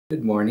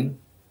Good morning.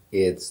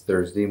 It's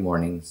Thursday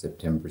morning,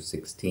 September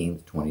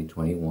 16th,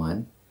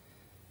 2021,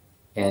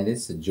 and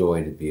it's a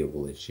joy to be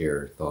able to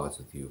share thoughts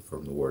with you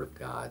from the Word of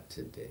God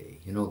today.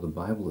 You know, the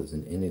Bible is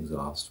an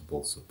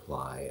inexhaustible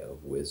supply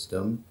of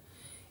wisdom,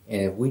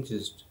 and if we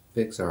just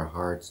fix our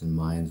hearts and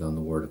minds on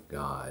the Word of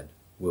God,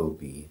 we'll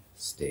be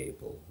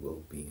stable,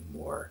 we'll be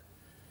more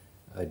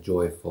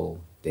joyful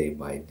day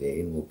by day,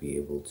 and we'll be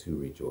able to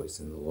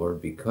rejoice in the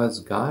Lord because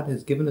God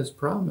has given us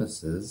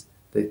promises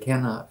that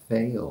cannot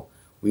fail.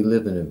 We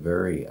live in a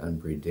very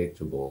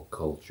unpredictable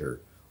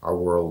culture. Our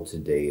world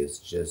today is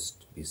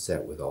just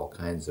beset with all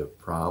kinds of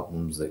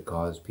problems that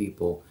cause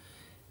people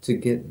to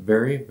get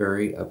very,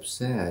 very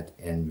upset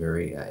and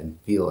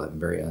feel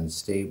very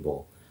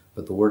unstable.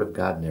 But the Word of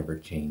God never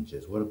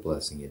changes. What a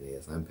blessing it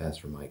is. I'm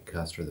Pastor Mike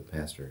Custer, the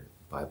pastor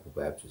of Bible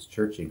Baptist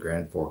Church in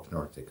Grand Forks,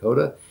 North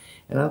Dakota,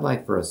 and I'd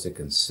like for us to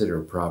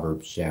consider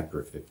Proverbs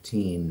chapter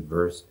 15,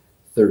 verse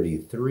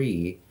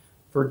 33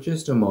 for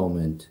just a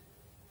moment.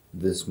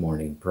 This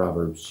morning,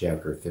 Proverbs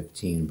chapter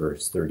 15,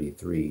 verse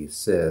 33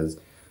 says,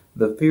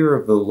 "The fear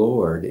of the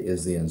Lord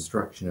is the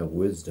instruction of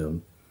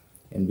wisdom,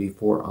 and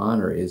before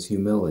honor is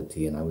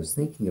humility." And I was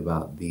thinking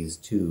about these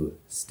two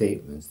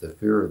statements. The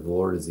fear of the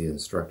Lord is the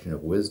instruction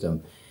of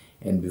wisdom,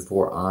 and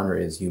before honor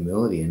is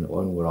humility. And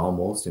one would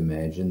almost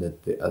imagine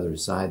that the other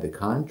side, the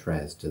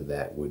contrast to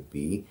that, would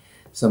be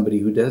somebody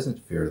who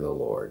doesn't fear the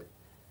Lord,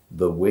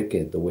 the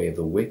wicked, the way of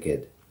the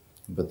wicked.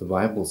 But the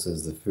Bible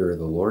says the fear of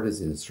the Lord is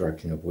the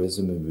instruction of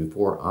wisdom, and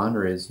before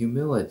honor is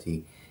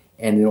humility.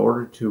 And in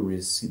order to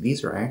receive,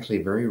 these are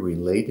actually very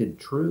related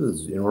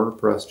truths. In order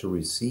for us to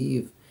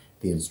receive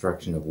the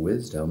instruction of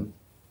wisdom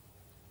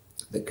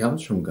that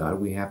comes from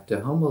God, we have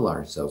to humble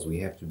ourselves. We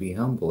have to be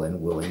humble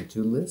and willing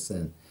to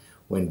listen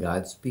when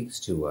God speaks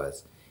to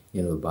us.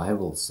 You know, the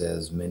Bible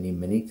says many,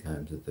 many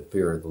times that the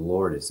fear of the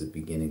Lord is the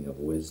beginning of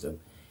wisdom.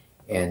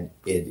 And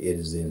it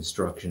is the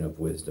instruction of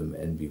wisdom,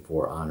 and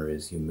before honor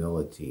is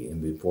humility.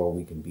 And before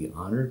we can be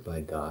honored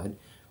by God,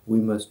 we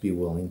must be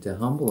willing to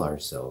humble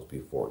ourselves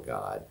before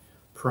God.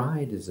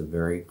 Pride is a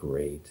very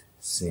great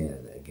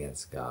sin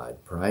against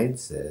God. Pride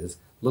says,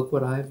 look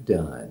what I've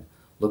done,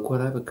 look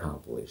what I've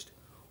accomplished.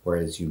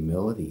 Whereas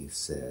humility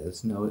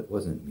says, no, it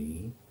wasn't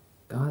me.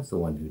 God's the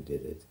one who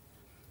did it.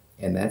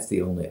 And that's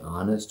the only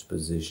honest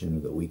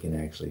position that we can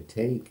actually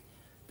take,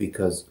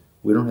 because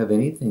we don't have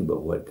anything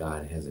but what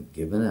God hasn't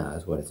given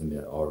us, what hasn't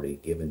been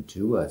already given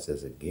to us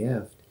as a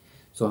gift.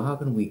 So how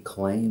can we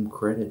claim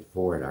credit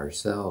for it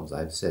ourselves?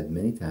 I've said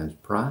many times,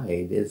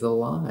 pride is a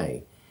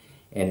lie.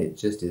 And it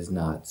just is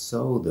not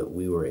so that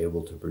we were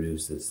able to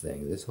produce this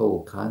thing. This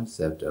whole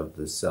concept of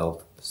the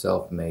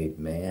self-made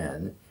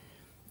man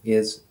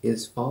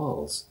is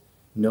false.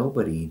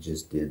 Nobody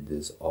just did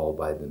this all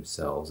by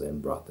themselves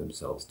and brought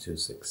themselves to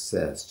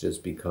success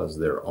just because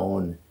of their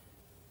own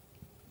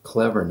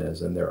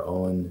cleverness and their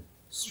own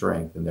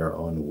strength and their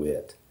own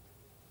wit.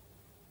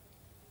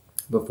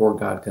 Before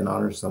God can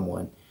honor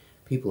someone,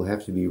 people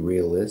have to be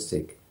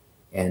realistic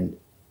and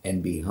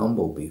be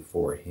humble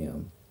before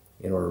Him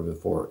in order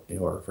for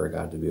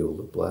God to be able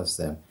to bless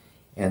them.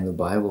 And the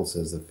Bible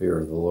says the fear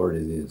of the Lord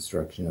is the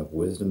instruction of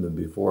wisdom, and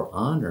before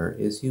honor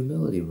is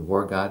humility.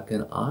 Before God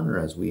can honor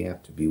us, we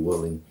have to be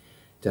willing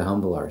to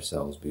humble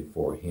ourselves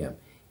before Him.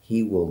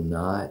 He will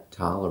not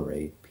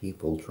tolerate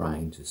people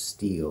trying to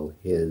steal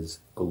His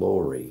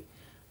glory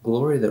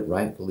that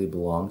rightfully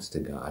belongs to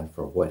God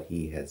for what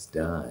He has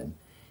done.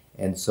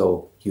 And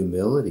so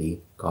humility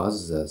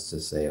causes us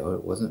to say, oh,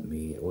 it wasn't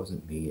me, it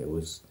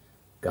was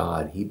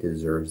God. He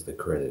deserves the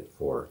credit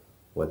for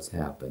what's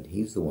happened.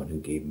 He's the one who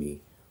gave me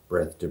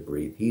breath to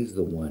breathe. He's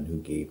the one who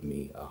gave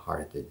me a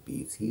heart that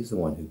beats. He's the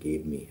one who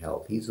gave me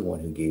health. He's the one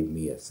who gave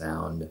me a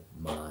sound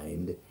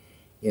mind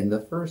in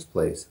the first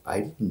place. I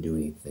didn't do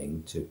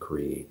anything to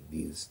create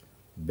these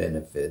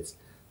benefits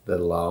that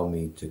allow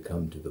me to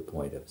come to the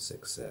point of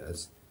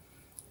success.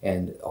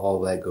 And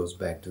all that goes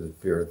back to the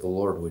fear of the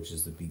Lord, which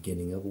is the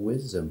beginning of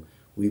wisdom.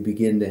 We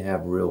begin to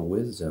have real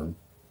wisdom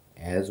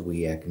as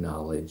we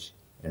acknowledge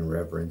and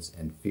reverence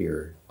and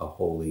fear a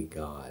holy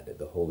God,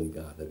 the holy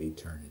God of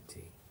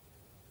eternity.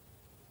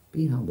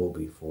 Be humble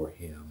before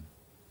Him.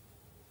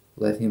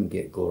 Let Him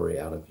get glory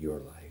out of your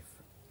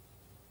life.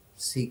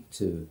 Seek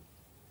to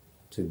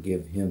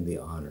give Him the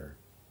honor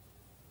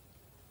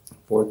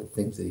for the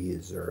things that He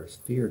deserves.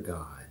 Fear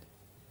God.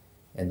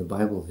 And the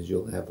Bible says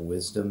you'll have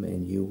wisdom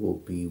and you will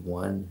be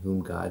one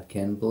whom God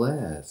can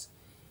bless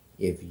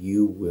if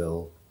you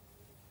will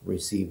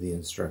receive the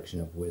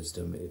instruction of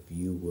wisdom, if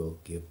you will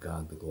give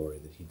God the glory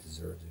that He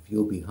deserves. If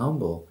you'll be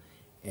humble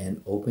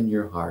and open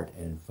your heart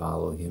and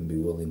follow Him, be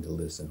willing to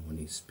listen when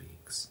He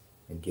speaks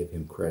and give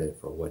Him credit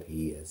for what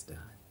He has done.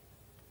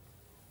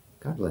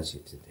 God bless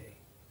you today.